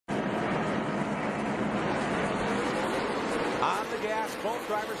gas. Both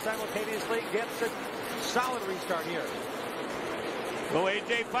drivers simultaneously gets a solid restart here. Well,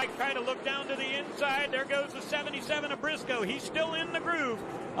 A.J. Fike trying to look down to the inside. There goes the 77 of Briscoe. He's still in the groove.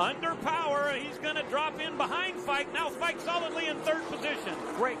 Under power, he's going to drop in behind Fike. Now Fike solidly in third position.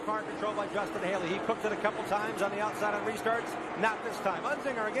 Great car control by Justin Haley. He cooked it a couple times on the outside on restarts. Not this time.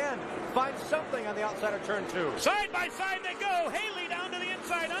 Unzinger again finds something on the outside of turn 2. Side by side they go. Haley down to the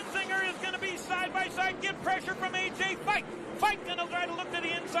inside. Unzinger is going to be side by side. Get pressure from A.J. Fike. Fike going to try to look to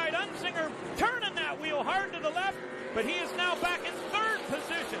the inside. Unzinger turning that wheel hard to the left, but he is now back in third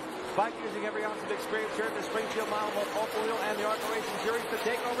position. Fike using every ounce of experience here at the Springfield Mile Multi-Wheel and the ARCA Racing Series to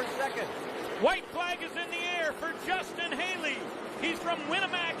take over second. White flag is in the air for Justin Haley. He's from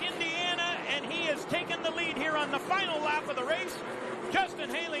Winnemac, Indiana, and he has taken the lead here on the final lap of the race. Justin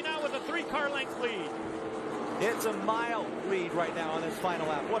Haley now with a 3-car length lead. It's a mile lead right now on this final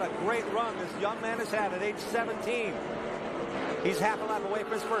lap. What a great run this young man has had at age 17. He's half a lap away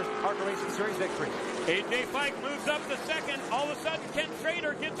from his first ARCA Racing Series victory. A.J. Fike moves up to second. All of a sudden, Kent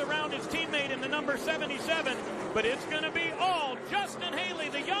Schrader gets around his teammate in the number 77. But it's going to be all Justin Haley,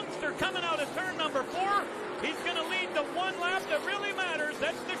 the youngster, coming out of turn number 4. He's going to lead the one lap that really matters.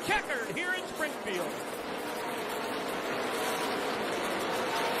 That's the checkered here in Springfield.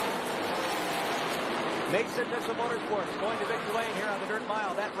 Mason Mitchell Motorsports going to victory lane here on the dirt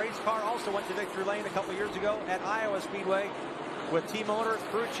mile. That race car also went to victory lane a couple years ago at Iowa Speedway with T-Motor,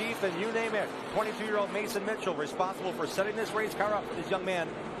 crew chief, and you name it. 22-year-old Mason Mitchell responsible for setting this race car up for this young man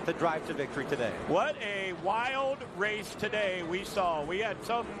to drive to victory today. What a wild race today we saw. We had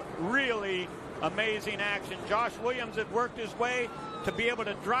some really amazing action. Josh Williams had worked his way to be able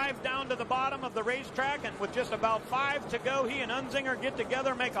to drive down to the bottom of the racetrack, and with just about 5 to go, he and Unzinger get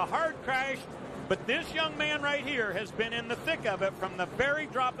together, make a hard crash. But this young man right here has been in the thick of it from the very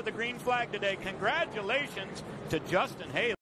drop of the green flag today. Congratulations to Justin Haley.